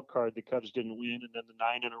the wild card. The Cubs didn't win, and then the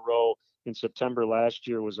 9 in a row in September last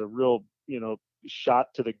year was a real, shot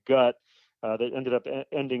to the gut that ended up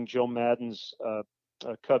ending Joe Maddon's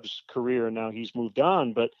Cubs career. And now he's moved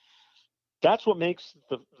on, but that's what makes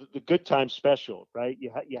the good times special, right?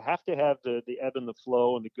 You have to have the ebb and the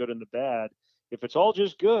flow and the good and the bad. If it's all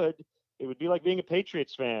just good, it would be like being a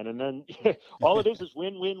Patriots fan, and then all it is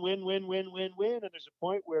win, win, win, win, win, win, win. And there's a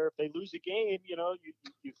point where if they lose a game,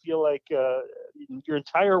 you feel like your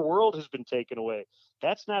entire world has been taken away.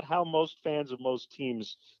 That's not how most fans of most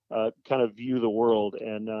teams kind of view the world.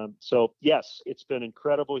 And so, yes, it's been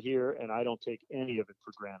incredible here, and I don't take any of it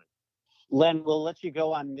for granted. Len, we'll let you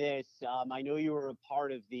go on this. I know you were a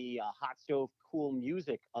part of the Hot Stove Cool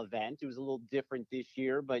Music event. It was a little different this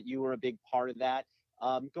year, but you were a big part of that.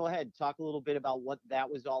 Go ahead, talk a little bit about what that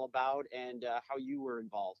was all about and how you were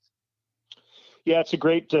involved. Yeah, it's a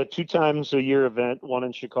great 2 times a year event, one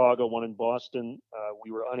in Chicago, one in Boston.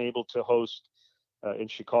 We were unable to host in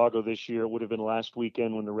Chicago this year. It would have been last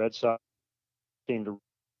weekend when the Red Sox came to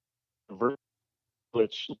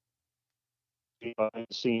which behind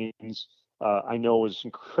the scenes I know was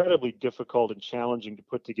incredibly difficult and challenging to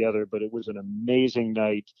put together, but it was an amazing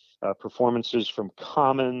night. Performances from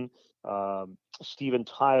Common, Steven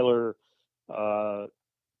Tyler,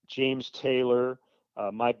 James Taylor,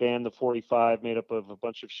 my band, the 45, made up of a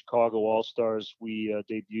bunch of Chicago All-Stars. We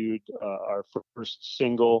debuted our first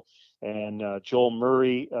single, and Joel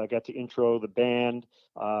Murray got to intro the band.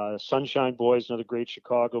 Sunshine Boys, another great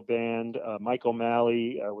Chicago band. Mike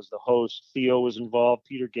O'Malley was the host. Theo was involved.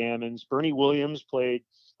 Peter Gammons. Bernie Williams played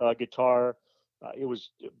guitar. It was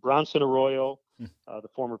Bronson Arroyo, the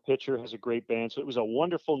former pitcher, has a great band. So it was a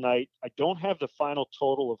wonderful night. I don't have the final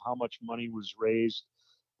total of how much money was raised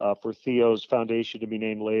for Theo's foundation to be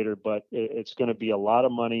named later, but it's going to be a lot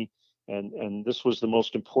of money. And this was the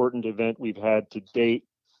most important event we've had to date,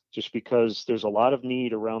 just because there's a lot of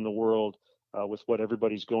need around the world with what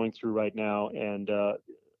everybody's going through right now. And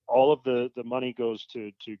all of the money goes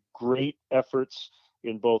to great efforts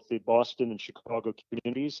in both the Boston and Chicago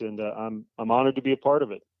communities. And I'm honored to be a part of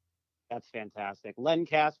it. That's fantastic. Len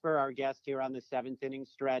Kasper, our guest here on the 7th inning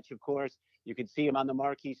stretch. Of course, you can see him on the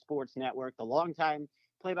Marquee Sports Network, the longtime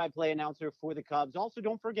play-by-play announcer for the Cubs. Also,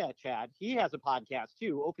 don't forget, Chad, he has a podcast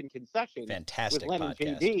too, Open Concessions. Fantastic with Len podcast.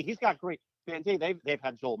 And JD. He's got great. They've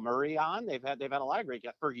had Joel Murray on. They've had a lot of great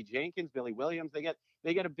guests. Fergie Jenkins, Billy Williams. They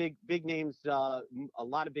get a big names, a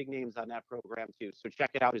lot of big names on that program too. So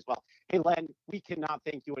check it out as well. Hey, Len, we cannot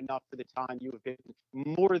thank you enough for the time. You have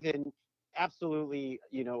been more than absolutely,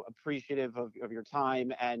 appreciative of your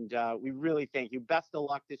time, and we really thank you. Best of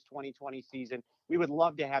luck this 2020 season. We would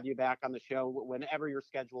love to have you back on the show whenever your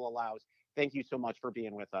schedule allows. Thank you so much for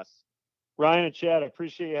being with us. Ryan and Chad, I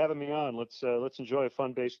appreciate you having me on. Let's enjoy a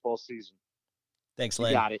fun baseball season. Thanks,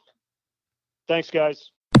 Len. You got it. Thanks,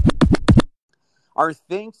 guys. Our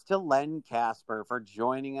thanks to Len Kasper for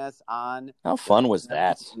joining us on. How fun was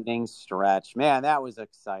that? Inning stretch. Man, that was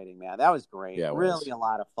exciting, man. That was great. Yeah, really a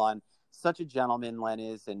lot of fun. Such a gentleman, Len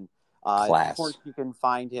is. And of course, you can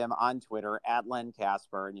find him on Twitter at Len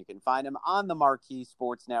Kasper, and you can find him on the Marquee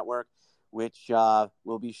Sports Network, which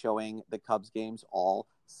will be showing the Cubs games all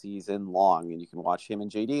season long. And you can watch him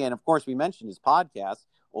and JD. And of course, we mentioned his podcast,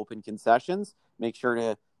 Open Concessions. Make sure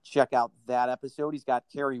to check out that episode. He's got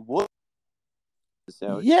Kerry Wood.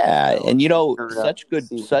 Yeah, and such good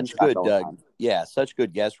such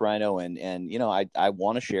good guests, Rhino, and I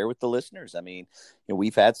want to share with the listeners. I mean,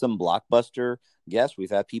 we've had some blockbuster guests.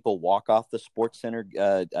 We've had people walk off the Sports Center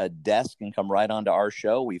desk and come right onto our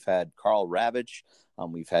show. We've had Carl Ravitch.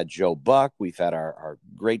 We've had Joe Buck. We've had our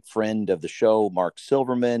great friend of the show, Mark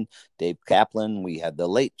Silverman, Dave Kaplan. We had the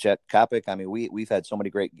late Chet Kopic. I mean, we've had so many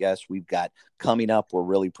great guests. We've got coming up, we're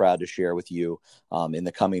really proud to share with you in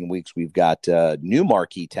the coming weeks. We've got new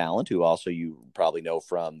marquee talent who also you probably know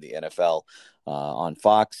from the NFL on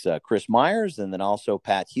Fox, Chris Myers, and then also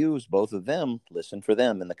Pat Hughes. Both of them, listen for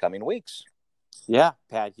them in the coming weeks. Yeah,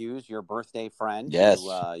 Pat Hughes, your birthday friend. Yes.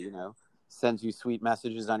 Who, sends you sweet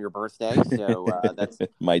messages on your birthday. So that's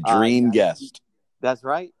my dream guest. That's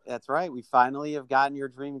right. That's right. We finally have gotten your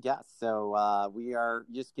dream guest. So we are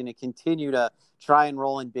just going to continue to try and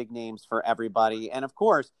roll in big names for everybody. And of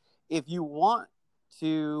course, if you want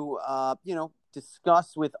to,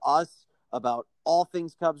 discuss with us about all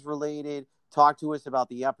things Cubs related, talk to us about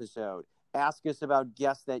the episode, ask us about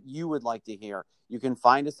guests that you would like to hear. You can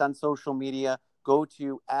find us on social media. Go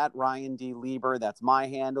to @RyanD.Lieber. That's my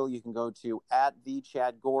handle. You can go to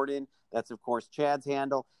 @TheChadGordon. That's, of course, Chad's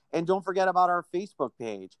handle. And don't forget about our Facebook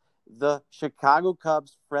page, the Chicago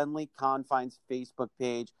Cubs Friendly Confines Facebook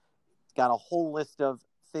page. It's got a whole list of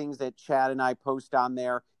things that Chad and I post on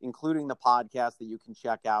there, including the podcast that you can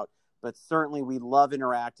check out. But certainly we love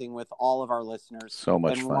interacting with all of our listeners. So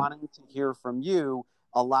much and fun. Wanting to hear from you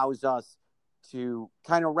allows us to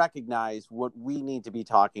kind of recognize what we need to be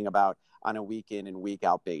talking about on a week in and week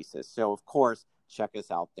out basis. So, of course, check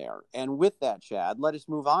us out there. And with that, Chad, let us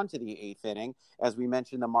move on to the 8th inning. As we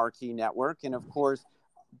mentioned, the Marquee Network. And, of course,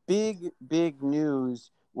 big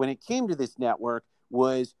news when it came to this network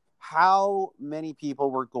was how many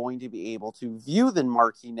people were going to be able to view the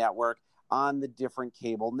Marquee Network on the different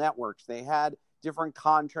cable networks. They had different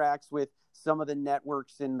contracts with some of the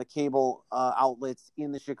networks and the cable outlets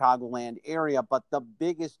in the Chicagoland area, but the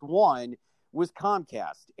biggest one was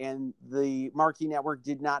Comcast, and the Marquee Network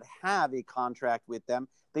did not have a contract with them.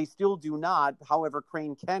 They still do not. However,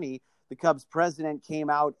 Crane Kenny, the Cubs president, came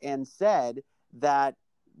out and said that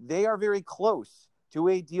they are very close to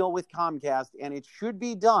a deal with Comcast, and it should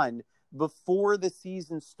be done before the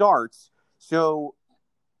season starts. So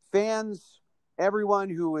fans, everyone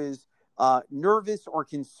who is nervous or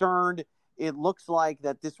concerned, it looks like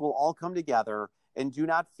that this will all come together, and do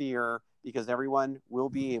not fear, because everyone will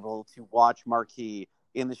be able to watch Marquee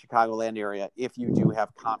in the Chicagoland area if you do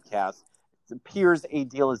have Comcast. It appears a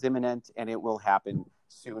deal is imminent, and it will happen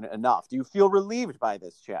soon enough. Do you feel relieved by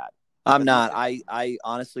this, Chad? I'm not. I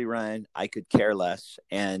honestly, Ryan, I could care less.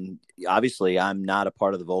 And obviously, I'm not a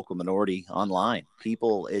part of the vocal minority online.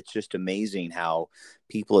 People, it's just amazing how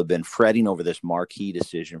people have been fretting over this Marquee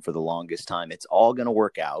decision for the longest time. It's all going to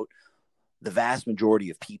work out. The vast majority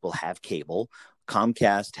of people have cable.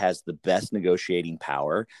 Comcast has the best negotiating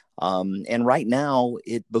power. And right now,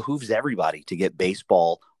 it behooves everybody to get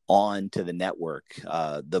baseball on to the network.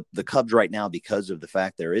 The Cubs right now, because of the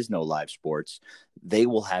fact there is no live sports, they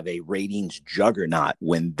will have a ratings juggernaut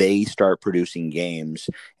when they start producing games,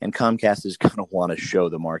 and Comcast is going to want to show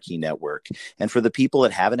the Marquee Network. And for the people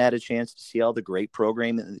that haven't had a chance to see all the great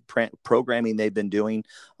programming they've been doing,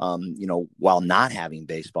 while not having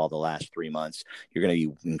baseball the last 3 months, you're going to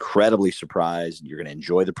be incredibly surprised. You're going to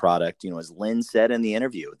enjoy the product. As Lynn said in the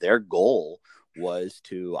interview, their goal was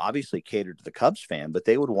to obviously cater to the Cubs fan, but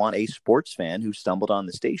they would want a sports fan who stumbled on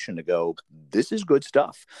the station to go, this is good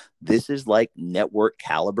stuff. This is like network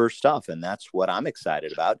caliber stuff. And that's what I'm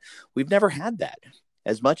excited about. We've never had that.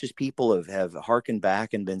 As much as people have harkened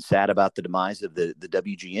back and been sad about the demise of the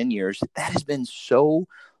WGN years, that has been so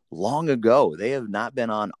long ago. They have not been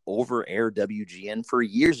on over-air WGN for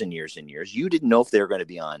years and years and years. You didn't know if they were going to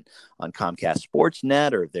be on Comcast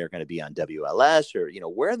Sportsnet, or if they're going to be on WLS, or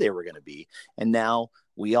where they were going to be. And now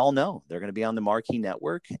we all know they're going to be on the Marquee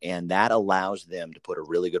Network, and that allows them to put a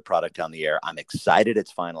really good product on the air. I'm excited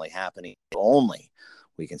it's finally happening. If only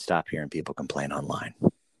we can stop hearing people complain online.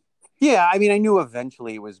 Yeah, I mean, I knew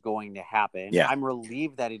eventually it was going to happen. Yeah. I'm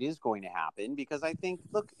relieved that it is going to happen, because I think,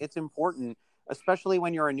 look, it's important, especially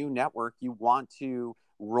when you're a new network. You want to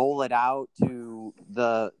roll it out to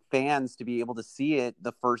the fans to be able to see it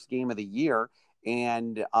the first game of the year.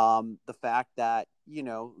 And the fact that,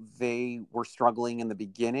 they were struggling in the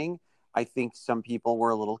beginning, I think some people were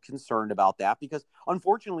a little concerned about that, because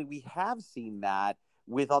unfortunately we have seen that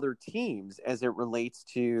with other teams as it relates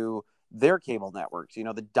to their cable networks.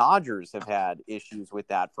 The Dodgers have had issues with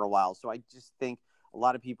that for a while. So I just think a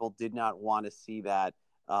lot of people did not want to see that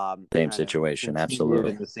same situation.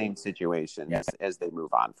 Absolutely. In the same situation as they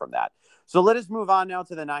move on from that. So let us move on now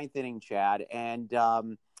to the 9th inning, Chad. And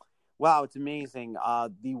wow, it's amazing.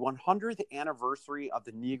 The 100th anniversary of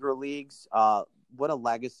the Negro Leagues. What a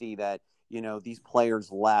legacy that, these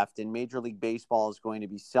players left, and Major League Baseball is going to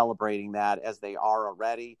be celebrating that, as they are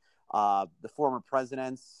already. The former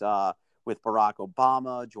presidents with Barack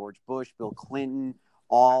Obama, George Bush, Bill Clinton,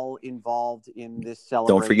 all involved in this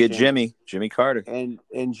celebration. Don't forget Jimmy Carter.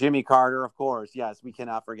 And Jimmy Carter, of course. Yes, we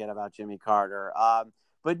cannot forget about Jimmy Carter.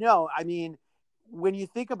 But no, I mean, when you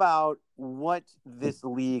think about what this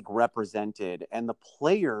league represented and the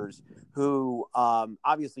players who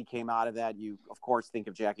obviously came out of that, you, of course, think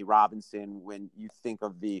of Jackie Robinson when you think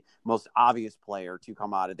of the most obvious player to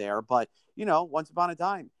come out of there. But, once upon a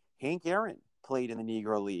time, Hank Aaron played in the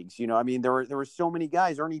Negro Leagues. I mean, there were so many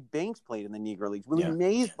guys. Ernie Banks played in the Negro Leagues. Willie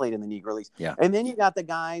Mays played in the Negro Leagues. Yeah. And then you got the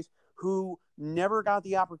guys who never got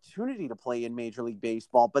the opportunity to play in Major League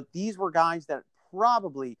Baseball, but these were guys that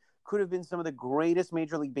probably could have been some of the greatest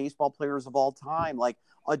Major League Baseball players of all time, like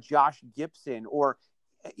a Josh Gibson, or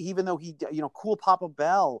even though he, Cool Papa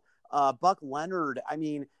Bell, Buck Leonard. I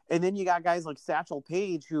mean, and then you got guys like Satchel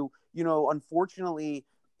Paige, who, unfortunately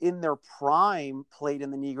in their prime played in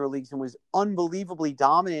the Negro Leagues and was unbelievably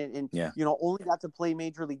dominant, and only got to play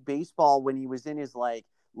Major League Baseball when he was in his like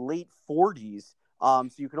late 40s. So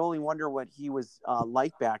you could only wonder what he was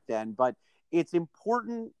like back then. But it's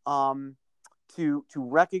important to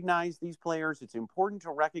recognize these players. It's important to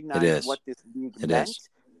recognize what this league meant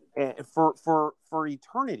for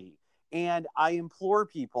eternity. And I implore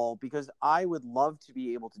people, because I would love to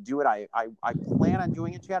be able to do it. I plan on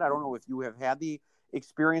doing it, Chad. I don't know if you have had the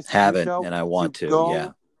experience to Haven't, do so, and I want to go yeah.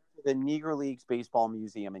 to the Negro Leagues Baseball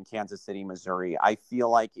Museum in Kansas City, Missouri. I feel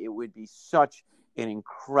like it would be such an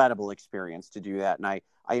incredible experience to do that. And I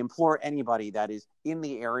implore anybody that is in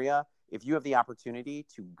the area, if you have the opportunity,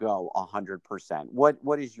 to go 100%.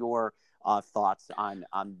 What is your thoughts on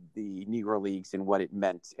the Negro Leagues and what it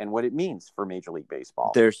meant and what it means for Major League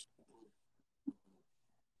Baseball? There's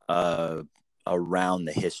around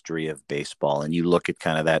the history of baseball, and you look at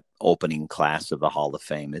kind of that opening class of the Hall of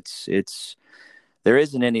Fame, it's there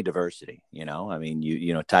isn't any diversity. I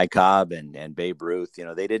mean, Ty Cobb and Babe Ruth,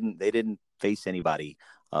 they didn't face anybody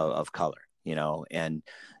of color, and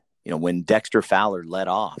when Dexter Fowler led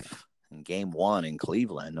off in Game 1 in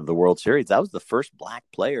Cleveland of the World Series, that was the first black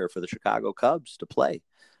player for the Chicago Cubs to play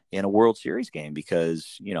in a World Series game,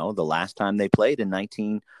 because the last time they played in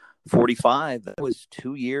 1945, that was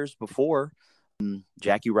 2 years before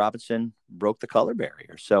Jackie Robinson broke the color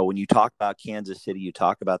barrier. So when you talk about Kansas City, you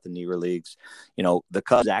talk about the Negro Leagues, the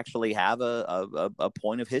Cubs actually have a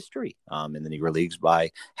point of history in the Negro Leagues by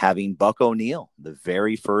having Buck O'Neil, the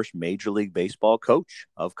very first Major League Baseball coach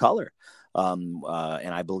of color. And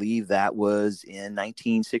I believe that was in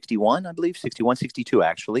 1961, 61, 62,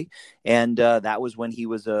 actually. And that was when he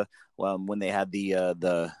was when they had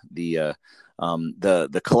the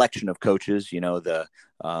the collection of coaches,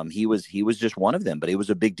 he was just one of them, but it was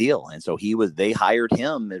a big deal. And so they hired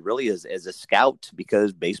him really as a scout,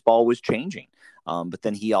 because baseball was changing. But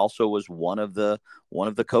then he also was one of the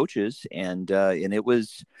coaches, and it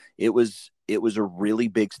was a really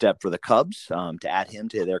big step for the Cubs to add him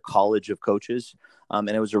to their college of coaches. And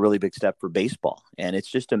it was a really big step for baseball. And it's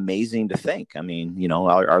just amazing to think. I mean,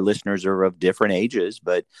 our listeners are of different ages,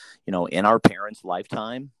 but, in our parents'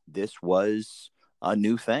 lifetime, this was a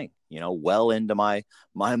new thing, well into my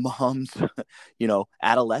mom's,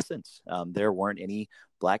 adolescence. There weren't any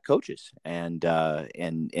black coaches, and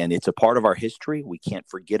it's a part of our history. We can't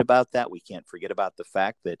forget about that. We can't forget about the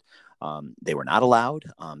fact that they were not allowed,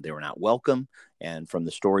 they were not welcome. And from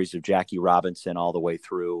the stories of Jackie Robinson all the way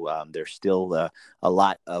through, there's still a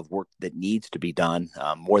lot of work that needs to be done.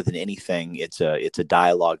 More than anything, it's a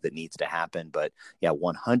dialogue that needs to happen. But yeah,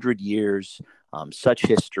 100 years, such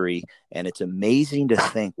history, and it's amazing to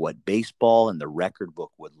think what baseball and the record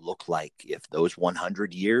book would look like if those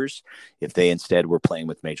 100 years, if they instead were playing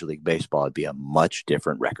with Major League Baseball, it'd be a much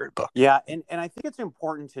different record book. Yeah, and I think it's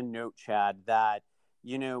important to note, Chad, that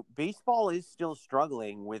baseball is still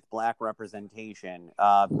struggling with black representation.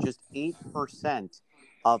 Just 8%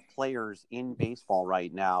 of players in baseball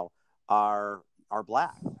right now are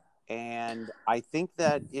black. And I think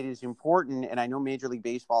that it is important, and I know Major League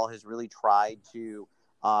Baseball has really tried to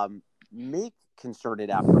make concerted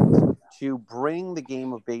efforts to bring the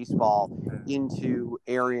game of baseball into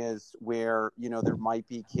areas where, there might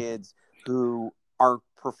be kids who are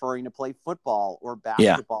preferring to play football or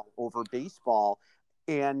basketball over baseball,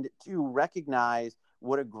 and to recognize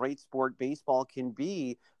what a great sport baseball can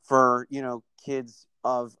be for, kids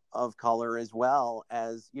of color, as well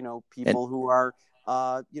as, people who are,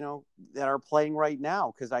 that are playing right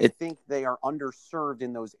now. Because I think they are underserved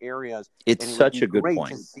in those areas. It's such a good point.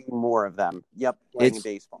 To see more of them. Playing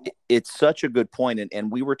baseball. It's such a good point.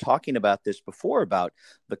 And we were talking about this before, about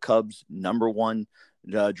the Cubs' number one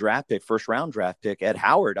draft pick, first round draft pick, Ed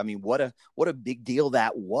Howard. I mean, what a big deal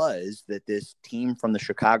that was, that this team from the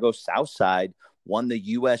Chicago South Side won the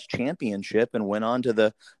U.S. championship and went on to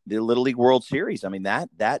the Little League World Series. I mean,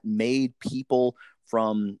 that made people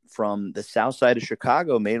from the South Side of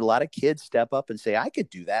Chicago, made a lot of kids step up and say, I could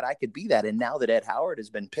do that. I could be that. And now that Ed Howard has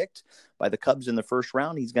been picked by the Cubs in the first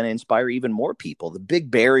round, he's going to inspire even more people. The big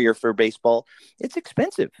barrier for baseball, it's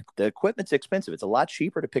expensive. The equipment's expensive. It's a lot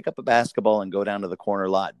cheaper to pick up a basketball and go down to the corner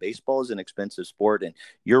lot. Baseball is an expensive sport. And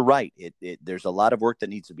you're right. There's a lot of work that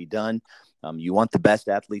needs to be done. You want the best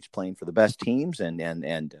athletes playing for the best teams,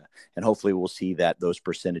 and hopefully we'll see that those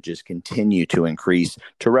percentages continue to increase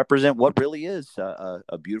to represent what really is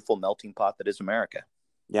a beautiful melting pot that is America.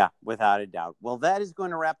 Yeah, without a doubt. Well, that is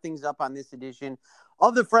going to wrap things up on this edition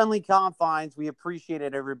of the Friendly Confines. We appreciate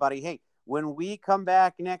it, everybody. Hey, when we come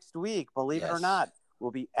back next week, believe it or Yes. not,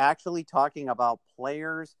 we'll be actually talking about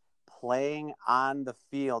players playing on the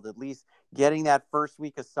field, at least getting that first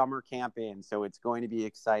week of summer camp in. So it's going to be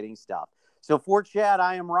exciting stuff. So for Chad,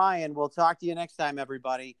 I am Ryan. We'll talk to you next time,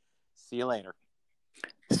 everybody. See you later.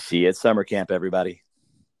 See you at summer camp, everybody.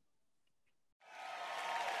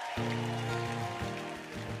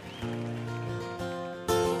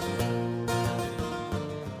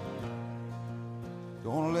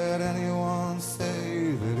 Don't let anyone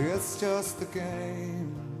say that it's just a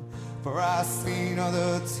game, for I've seen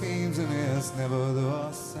other teams and it's never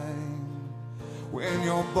the same. When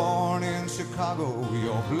you're born in Chicago,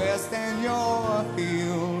 you're blessed and you're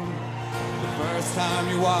healed. The first time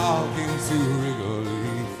you walk into Wrigley